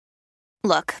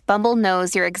Look, Bumble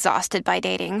knows you're exhausted by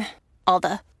dating. All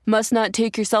the must not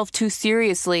take yourself too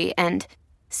seriously and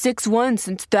 6'1"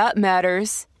 since that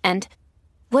matters. And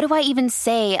what do I even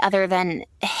say other than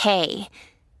hey?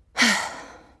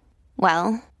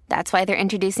 Well, that's why they're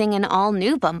introducing an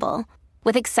all-new Bumble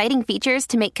with exciting features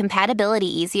to make compatibility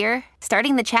easier,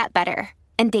 starting the chat better,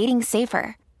 and dating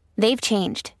safer. They've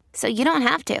changed, so you don't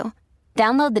have to.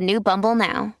 Download the new Bumble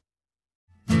now.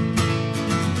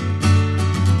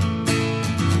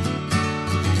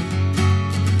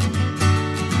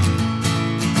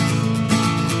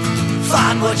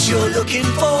 Find what you're looking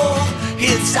for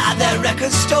inside that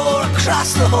record store.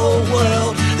 Across the whole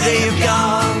world they've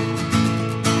gone,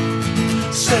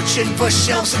 searching for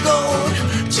shelves of gold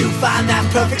to find that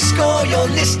perfect score. You're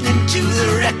listening to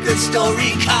the Record Store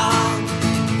Recon.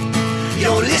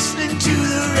 You're listening to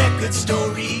the Record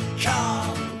Store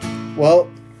Recon. Well,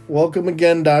 welcome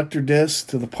again, Dr. Disc,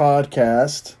 to the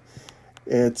podcast.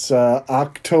 It's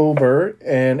October,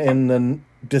 and in the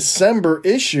December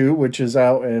issue, which is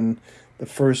out in the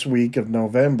first week of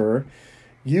November,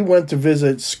 you went to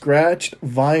visit Scratched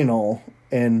Vinyl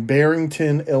in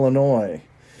Barrington, Illinois.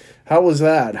 How was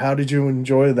that? How did you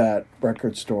enjoy that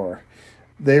record store?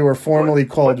 They were formerly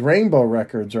called Rainbow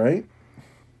Records, right?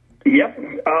 Yep,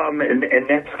 and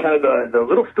that's kind of the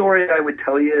little story I would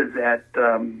tell you is that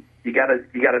you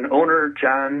got an owner,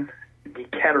 John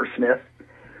Cattersmith,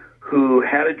 who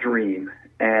had a dream,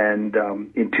 and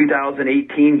in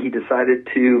 2018 he decided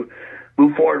to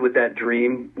move forward with that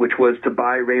dream, which was to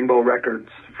buy Rainbow Records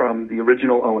from the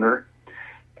original owner,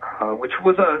 which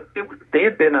was they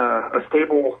had been a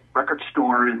stable record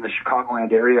store in the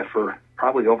Chicagoland area for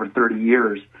probably over 30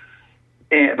 years,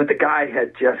 but the guy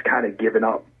had just kind of given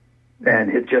up and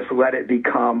had just let it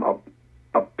become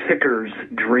a picker's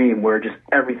dream where just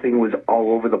everything was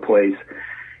all over the place.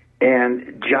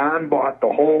 And John bought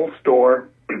the whole store,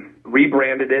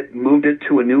 rebranded it, moved it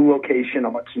to a new location,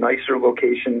 a much nicer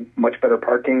location, much better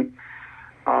parking.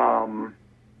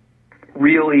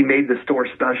 Really made the store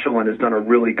special and has done a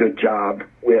really good job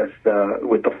with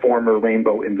the former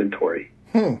Rainbow inventory.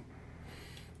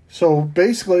 So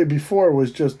basically, before it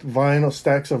was just vinyl,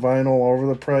 stacks of vinyl all over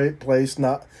the place,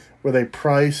 not where they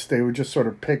priced. They would just sort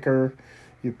of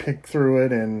you pick through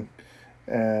it, and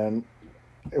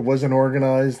it wasn't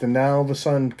organized. And now all of a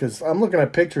sudden, because I'm looking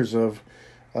at pictures of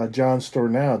John's store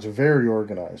now, it's very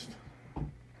organized.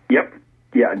 Yep.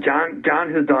 Yeah, John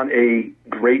has done a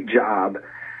great job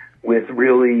with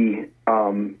really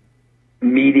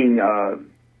meeting a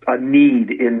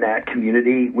need in that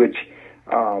community, which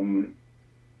that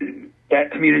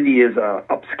community is a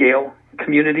upscale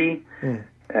community,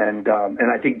 and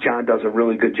I think John does a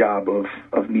really good job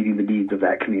of meeting the needs of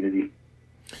that community.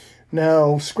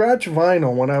 Now, Scratch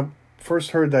Vinyl, when I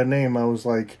first heard that name, I was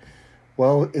like,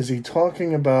 well, is he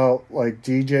talking about like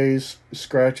DJs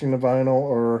scratching the vinyl,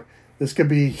 or this could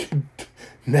be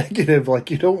negative,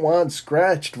 like you don't want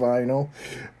scratched vinyl?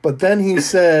 But then he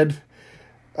said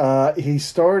he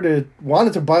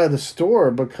wanted to buy the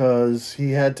store because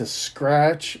he had to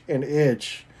scratch and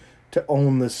itch to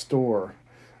own the store.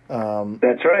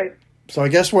 That's right. So I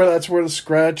guess that's where the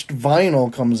scratched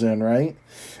vinyl comes in, right?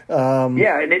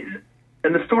 Yeah,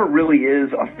 and the store really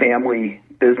is a family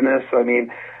business. I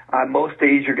mean, on most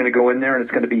days you're going to go in there and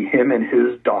it's going to be him and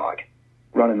his dog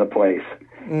running the place.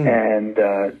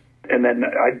 And then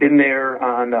I've been there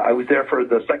I was there for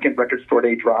the second Record Store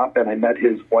Day drop, and I met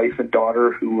his wife and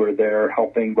daughter who were there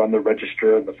helping run the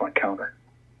register and the front counter.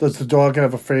 Does the dog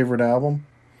have a favorite album?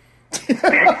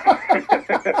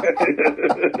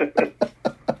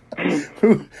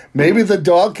 Maybe the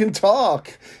dog can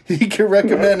talk. He can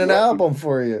recommend an album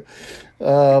for you.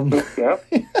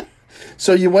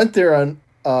 So you went there on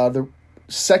the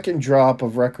second drop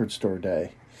of Record Store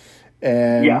Day,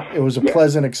 and it was a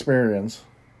pleasant experience.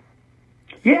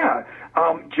 Yeah,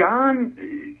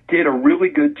 John did a really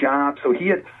good job. So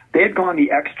they had gone the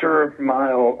extra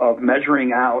mile of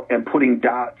measuring out and putting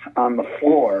dots on the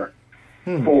floor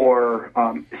for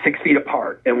 6 feet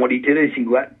apart. And what he did is he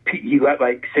let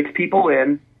like 6 people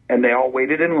in, and they all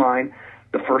waited in line.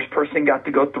 The first person got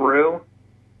to go through,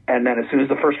 and then as soon as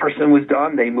the first person was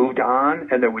done, they moved on,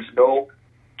 and there was no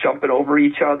jumping over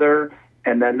each other.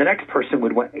 And then the next person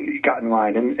got in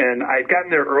line. And I'd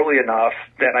gotten there early enough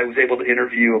that I was able to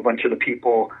interview a bunch of the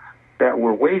people that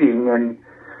were waiting. And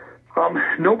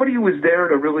nobody was there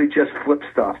to really just flip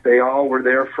stuff. They all were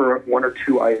there for 1 or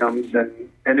 2 items.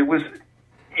 And it was,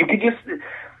 you could just,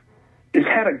 it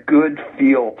had a good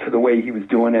feel to the way he was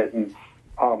doing it. And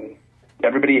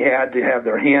everybody had to have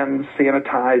their hands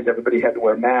sanitized. Everybody had to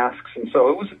wear masks. And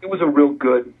so it was a real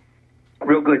good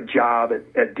real good job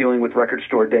at dealing with Record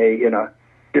Store Day in a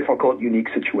difficult, unique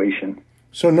situation.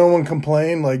 So no one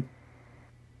complained,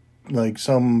 like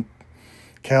some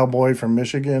cowboy from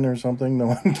Michigan or something? No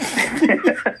one.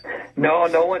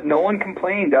 No one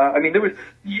complained. I mean,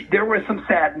 there was some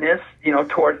sadness,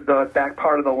 towards the back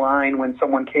part of the line when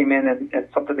someone came in and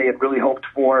something they had really hoped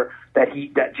for that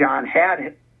John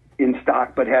had in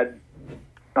stock but had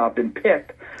been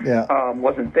picked. Yeah.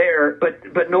 Wasn't there,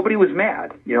 but nobody was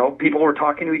mad. People were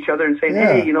talking to each other and saying,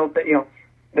 Yeah. "Hey,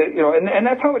 and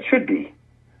that's how it should be."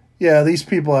 Yeah, these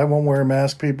people, I won't wear a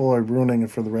mask, people are ruining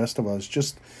it for the rest of us.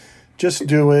 Just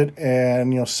do it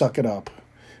and, suck it up.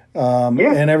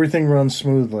 And everything runs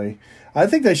smoothly. I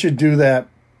think they should do that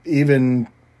even,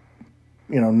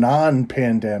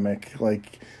 non-pandemic.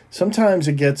 Like, sometimes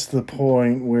it gets to the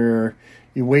point where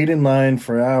you wait in line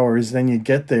for hours, then you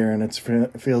get there and it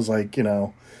feels like,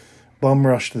 bum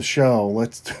rush the show.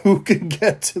 Who can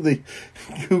get the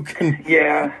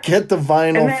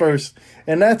vinyl first.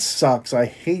 And that sucks. I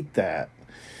hate that.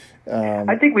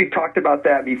 I think we've talked about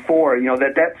that before,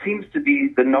 that seems to be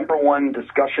the number one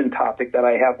discussion topic that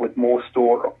I have with most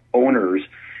store owners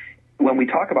when we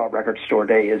talk about Record Store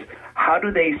Day is how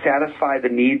do they satisfy the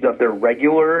needs of their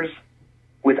regulars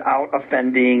without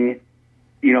offending,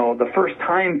 the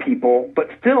first-time people, but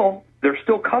still, they're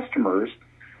still customers.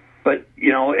 But,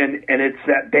 and it's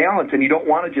that balance, and you don't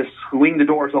want to just swing the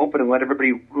doors open and let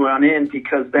everybody run in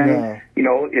because then,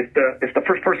 if the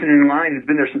first person in line has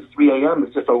been there since 3 a.m.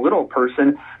 is just a little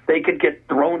person, they could get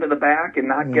thrown to the back and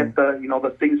not get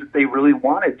the things that they really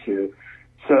wanted to.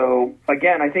 So,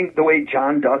 again, I think the way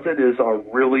John does it is a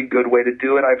really good way to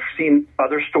do it. I've seen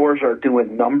other stores are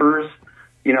doing numbers,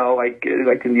 like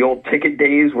in the old ticket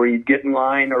days where you'd get in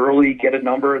line early, get a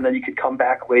number, and then you could come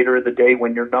back later in the day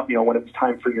when when it's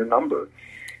time for your number.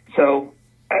 So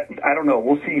I don't know.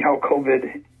 We'll see how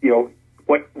COVID,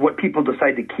 what people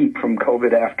decide to keep from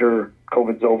COVID after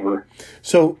COVID's over.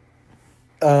 So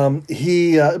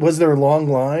was there a long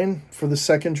line for the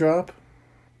second drop?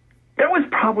 There was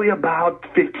probably about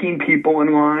 15 people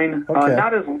in line. Okay.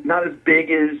 Not as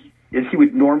big as he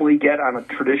would normally get on a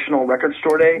traditional Record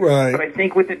Store Day. Right. But I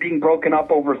think with it being broken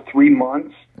up over 3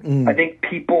 months, I think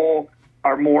people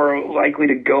are more likely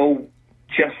to go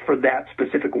just for that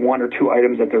specific one or two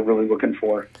items that they're really looking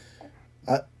for.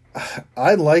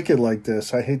 I like it like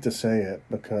this. I hate to say it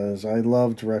because I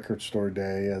loved Record Store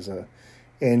Day as a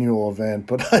annual event,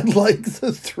 but I like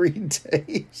the 3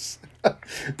 days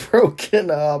broken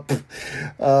up.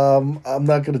 I'm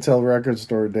not going to tell Record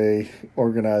Store Day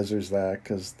organizers that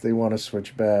because they want to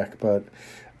switch back. But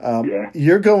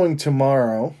you're going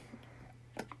tomorrow,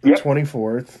 the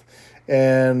 24th,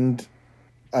 and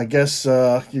I guess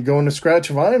you're going to Scratch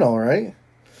Vinyl, right?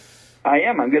 I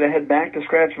am. I'm going to head back to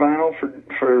Scratch Vinyl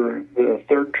for the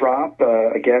third drop.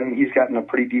 Again, he's gotten a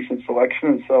pretty decent selection,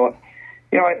 and so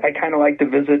I kind of like to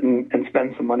visit and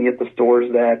spend some money at the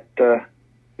stores that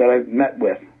I've met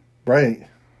with. Right.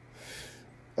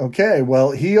 Okay.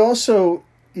 Well, you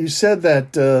said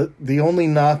that the only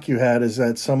knock you had is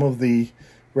that some of the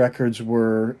records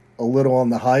were a little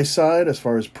on the high side as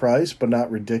far as price, but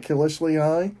not ridiculously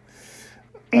high.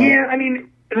 Yeah, I mean,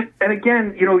 and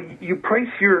again, you price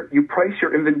your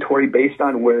inventory based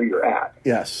on where you're at.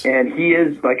 Yes. And he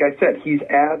is, like I said, he's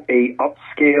at a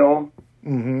upscale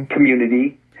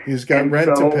community. He's got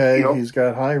rent to pay. He's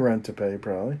got high rent to pay,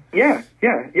 probably. Yeah.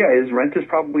 His rent is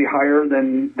probably higher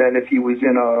than if he was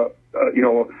in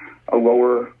a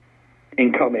lower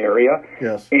income area.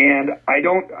 Yes. And I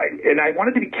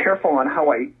wanted to be careful on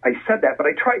how I said that, but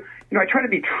I try to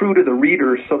be true to the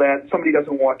readers so that somebody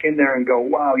doesn't walk in there and go,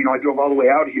 wow, I drove all the way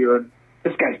out here and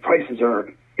this guy's prices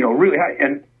are, really high.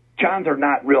 And John's are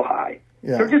not real high.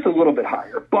 Yeah. They're just a little bit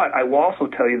higher. But I will also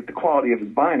tell you that the quality of his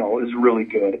vinyl is really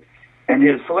good. And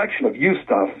his selection of used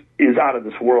stuff is out of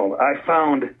this world. I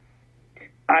found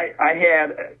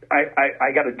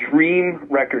I got a dream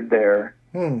record there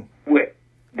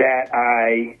that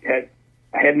I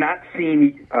had not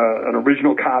seen an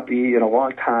original copy in a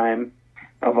long time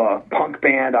of a punk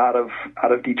band out of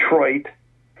Detroit,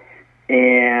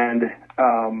 and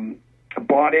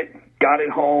bought it, got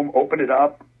it home, opened it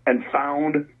up, and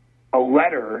found a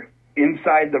letter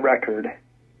inside the record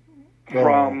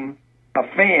from a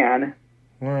fan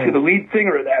to the lead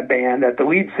singer of that band that the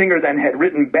lead singer then had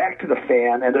written back to the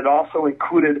fan, and it also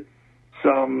included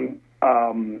some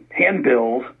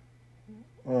handbills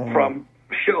from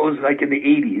shows like in the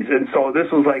 80s. And so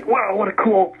this was like, wow, what a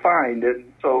cool find.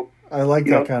 And so I like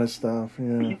that kind of stuff.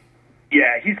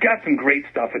 Yeah, he's got some great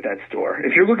stuff at that store.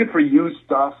 If you're looking for used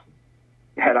stuff,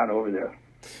 head on over there.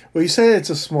 Well, you say it's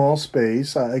a small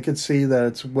space. I could see that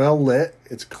it's well lit,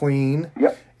 it's clean,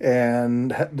 Yep.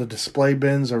 and the display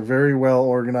bins are very well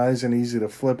organized and easy to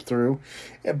flip through.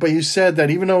 But you said that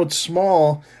even though it's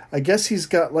small, I guess he's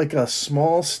got like a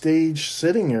small stage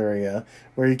sitting area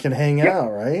where you can hang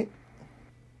out, right?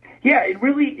 Yeah,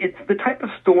 it's the type of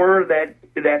store that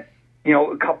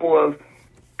a couple of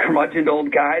curmudgeoned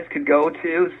old guys could go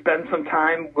to, spend some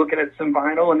time looking at some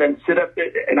vinyl, and then sit up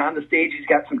there, and on the stage he's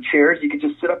got some chairs. You could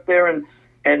just sit up there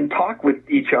and talk with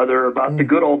each other about the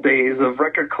good old days of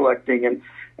record collecting.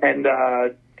 And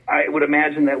I would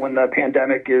imagine that when the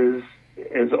pandemic is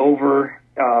over,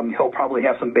 he'll probably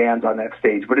have some bands on that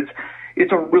stage. But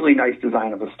it's a really nice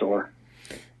design of a store.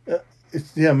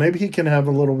 Yeah, maybe he can have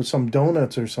some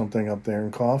donuts or something up there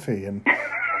and coffee, and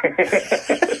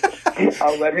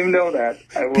I'll let him know that.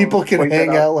 People can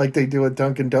hang out like they do at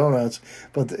Dunkin' Donuts,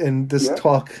 but in this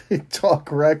talk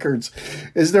records,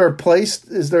 is there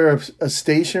a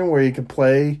station where you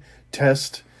can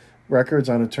test records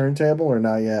on a turntable, or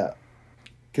not yet?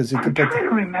 Because I'm trying to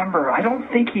remember. I don't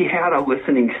think he had a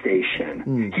listening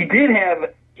station. He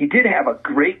did have a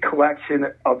great collection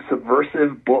of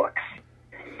subversive books.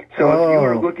 So if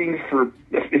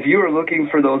you were looking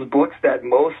for those books that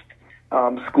most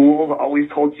schools always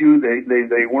told you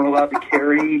they weren't allowed to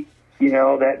carry,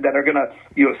 that are gonna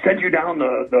send you down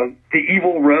the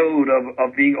evil road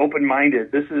of being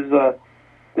open-minded, this is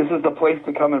the place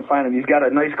to come and find him. He's got a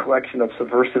nice collection of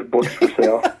subversive books for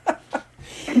sale.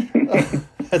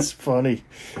 That's funny.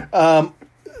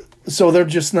 So they're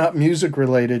just not music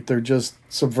related; they're just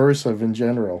subversive in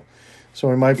general. So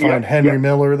we might find Henry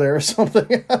Miller there or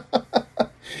something.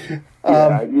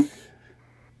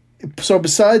 So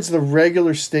besides the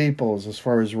regular staples as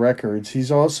far as records,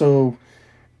 he's also,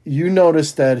 you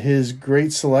noticed that his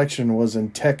great selection was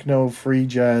in techno, free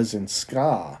jazz, and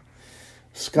ska.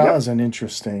 Ska is an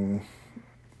interesting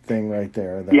thing right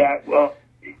there. Yeah, well,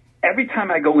 every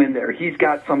time I go in there, he's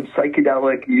got some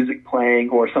psychedelic music playing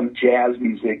or some jazz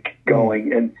music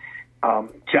going, and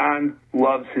John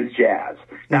loves his jazz.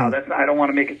 Now, I don't want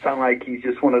to make it sound like he's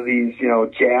just one of these,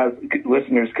 jazz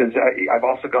listeners, because I've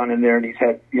also gone in there and he's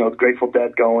had, Grateful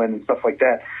Dead going and stuff like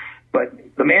that. But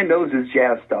the man knows his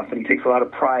jazz stuff, and he takes a lot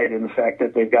of pride in the fact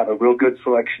that they've got a real good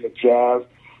selection of jazz,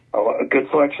 a good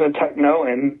selection of techno,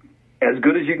 and as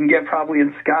good as you can get probably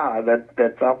in ska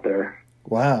that's out there.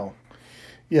 Wow.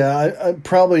 Yeah, I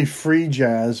probably free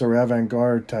jazz or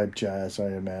avant-garde type jazz, I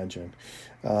imagine.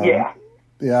 Yeah,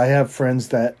 I have friends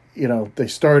that, they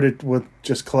started with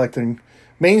just collecting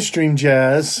mainstream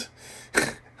jazz,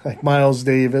 like Miles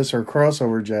Davis or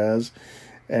crossover jazz,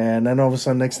 and then all of a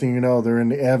sudden, next thing you know, they're in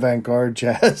the avant-garde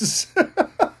jazz.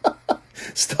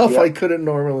 Stuff I couldn't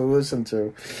normally listen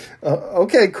to.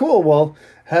 Okay, cool. Well,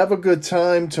 have a good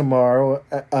time tomorrow.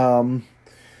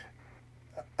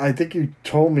 I think you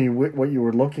told me what you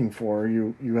were looking for.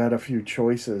 You had a few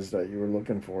choices that you were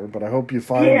looking for, but I hope you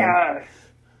find them.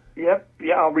 Yep.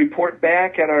 Yeah, I'll report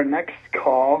back at our next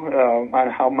call on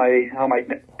how my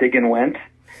digging went,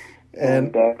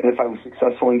 and if I was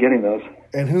successful in getting those.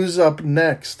 And who's up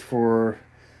next for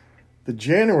the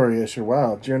January issue?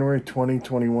 Wow, January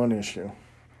 2021 issue.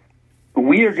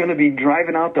 We are going to be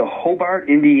driving out to Hobart,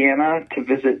 Indiana, to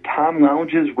visit Tom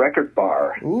Lounge's Record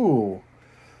Bar. Ooh,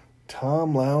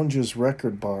 Tom Lounge's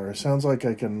Record Bar. Sounds like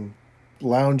I can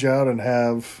lounge out and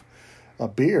have a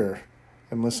beer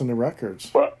and listen to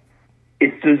records. Well,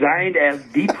 it's designed as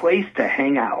the place to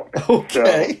hang out.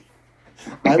 Okay.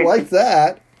 So. I like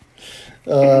that.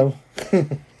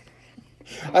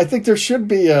 I think there should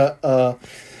be a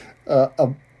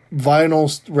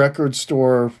vinyl record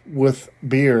store with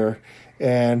beer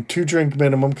and 2-drink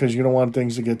minimum, because you don't want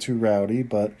things to get too rowdy,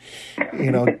 but,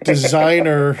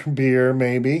 designer beer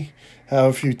maybe, have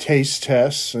a few taste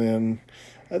tests, and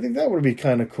I think that would be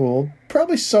kind of cool.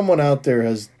 Probably someone out there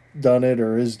has done it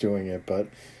or is doing it, but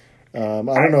I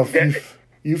don't know if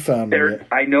you found it.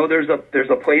 I know there's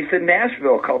a place in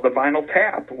Nashville called the Vinyl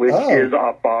Tap, which is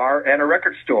a bar and a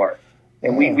record store,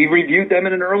 and we reviewed them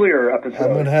in an earlier episode.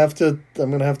 I'm gonna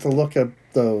have to look at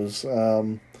those.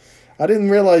 I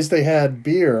didn't realize they had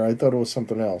beer. I thought it was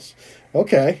something else.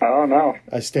 Okay. Oh no,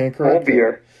 I stand corrected. Full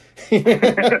beer.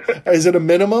 Is it a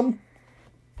minimum?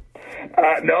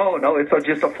 No, it's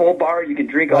just a full bar. You can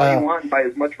drink all you want and buy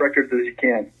as much records as you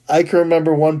can. I can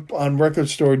remember on Record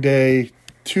Store Day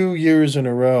 2 years in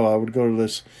a row, I would go to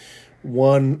this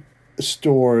one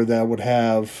store that would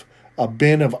have a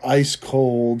bin of ice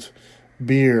cold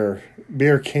beer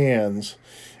cans,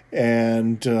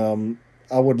 and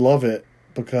I would love it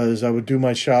because I would do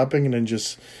my shopping and then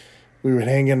just we would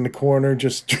hang in the corner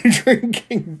just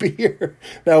drinking beer.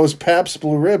 That was Pabst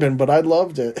Blue Ribbon, but I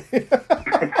loved it.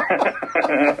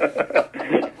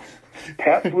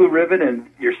 Pabst Blue Ribbon, and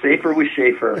you're safer with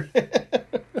Schaefer.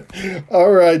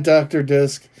 All right, Dr.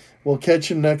 Disc. We'll catch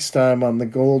you next time on the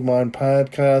Goldmine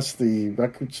Podcast, the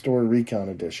Record Store Recon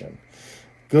Edition.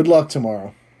 Good luck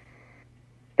tomorrow.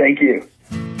 Thank you.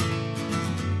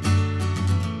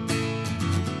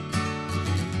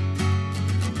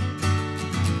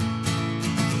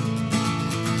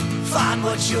 Find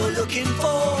what you're looking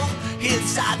for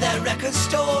inside that record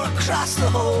store. Across the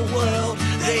whole world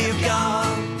they've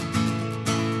gone,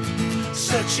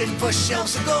 searching for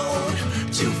shelves of gold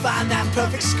to find that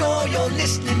perfect score. You're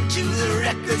listening to the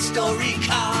Record Store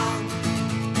Recon.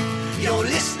 You're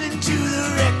listening to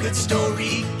the Record Store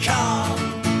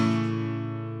Recon.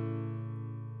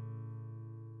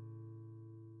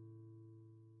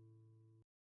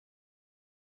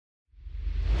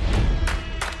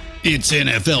 It's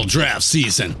NFL draft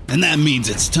season, and that means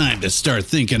it's time to start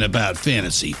thinking about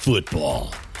fantasy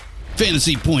football.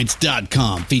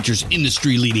 FantasyPoints.com features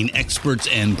industry-leading experts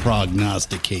and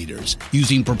prognosticators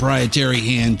using proprietary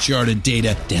hand-charted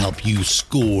data to help you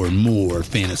score more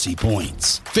fantasy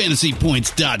points.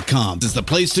 FantasyPoints.com is the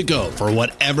place to go for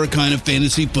whatever kind of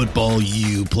fantasy football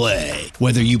you play.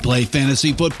 Whether you play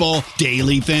fantasy football,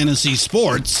 daily fantasy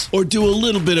sports, or do a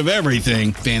little bit of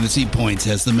everything, Fantasy Points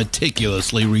has the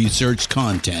meticulously researched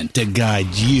content to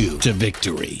guide you to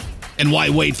victory. And why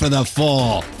wait for the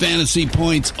fall? Fantasy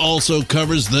Points also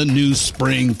covers the new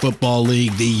spring football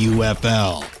league, the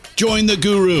UFL. Join the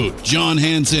guru, John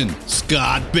Hansen,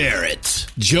 Scott Barrett,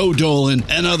 Joe Dolan,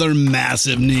 and other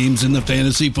massive names in the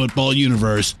fantasy football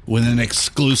universe with an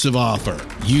exclusive offer.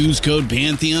 Use code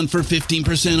Pantheon for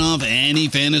 15% off any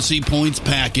Fantasy Points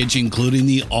package, including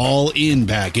the all-in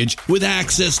package, with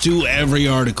access to every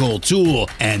article, tool,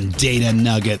 and data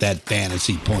nugget that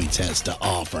Fantasy Points has to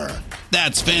offer.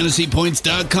 That's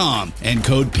FantasyPoints.com and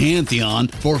code Pantheon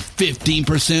for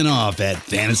 15% off at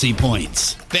Fantasy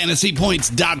Points.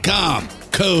 FantasyPoints.com,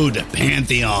 code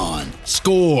Pantheon.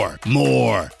 Score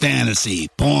more fantasy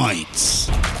points.